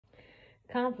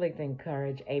Conflict and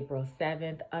Courage, April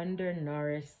 7th,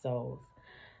 Undernourished Souls.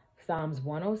 Psalms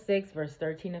 106, verse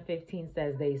 13 and 15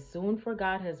 says, They soon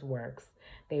forgot his works.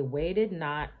 They waited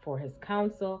not for his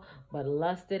counsel, but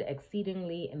lusted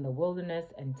exceedingly in the wilderness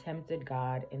and tempted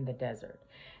God in the desert.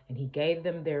 And he gave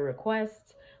them their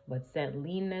requests, but sent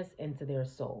leanness into their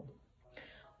soul.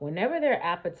 Whenever their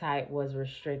appetite was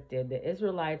restricted, the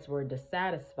Israelites were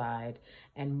dissatisfied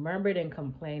and murmured and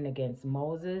complained against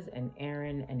Moses and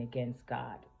Aaron and against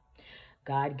God.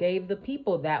 God gave the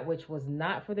people that which was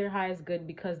not for their highest good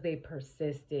because they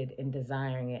persisted in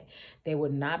desiring it. They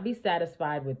would not be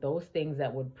satisfied with those things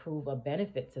that would prove a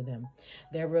benefit to them.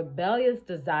 Their rebellious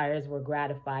desires were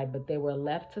gratified, but they were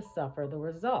left to suffer the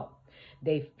result.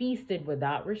 They feasted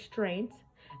without restraint,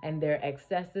 and their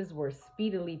excesses were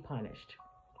speedily punished.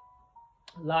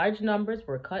 Large numbers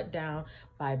were cut down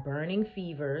by burning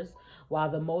fevers, while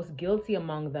the most guilty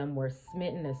among them were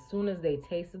smitten as soon as they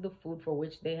tasted the food for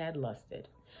which they had lusted.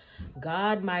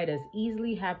 God might as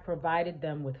easily have provided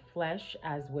them with flesh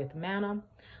as with manna,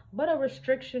 but a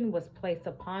restriction was placed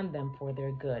upon them for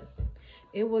their good.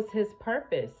 It was his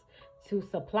purpose to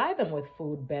supply them with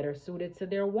food better suited to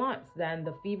their wants than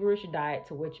the feverish diet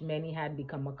to which many had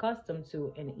become accustomed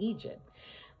to in Egypt.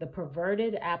 The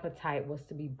perverted appetite was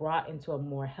to be brought into a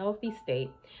more healthy state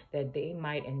that they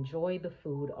might enjoy the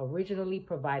food originally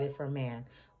provided for man,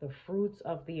 the fruits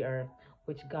of the earth,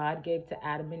 which God gave to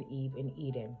Adam and Eve in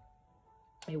Eden.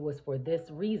 It was for this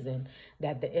reason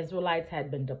that the Israelites had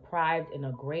been deprived in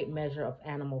a great measure of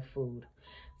animal food.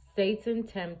 Satan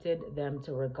tempted them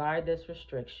to regard this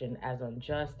restriction as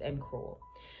unjust and cruel.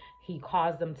 He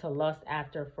caused them to lust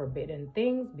after forbidden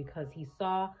things because he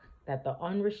saw that the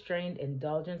unrestrained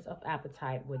indulgence of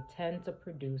appetite would tend to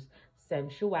produce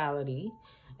sensuality,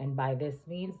 and by this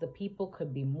means the people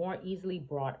could be more easily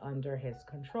brought under his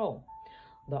control.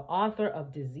 The author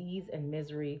of disease and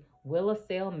misery will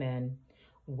assail men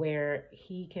where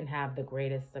he can have the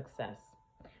greatest success.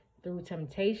 Through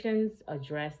temptations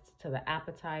addressed to the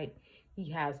appetite,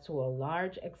 he has to a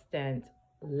large extent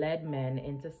led men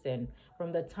into sin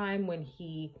from the time when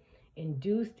he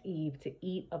induced Eve to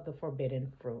eat of the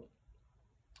forbidden fruit.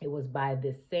 It was by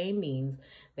this same means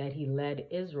that he led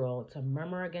Israel to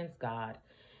murmur against God.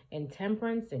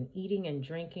 Intemperance in eating and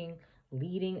drinking,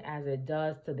 leading as it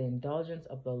does to the indulgence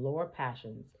of the lower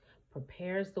passions,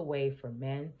 prepares the way for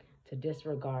men to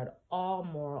disregard all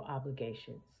moral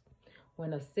obligations.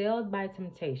 When assailed by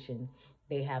temptation,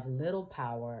 they have little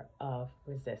power of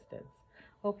resistance.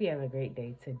 Hope you have a great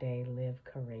day today. Live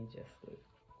courageously.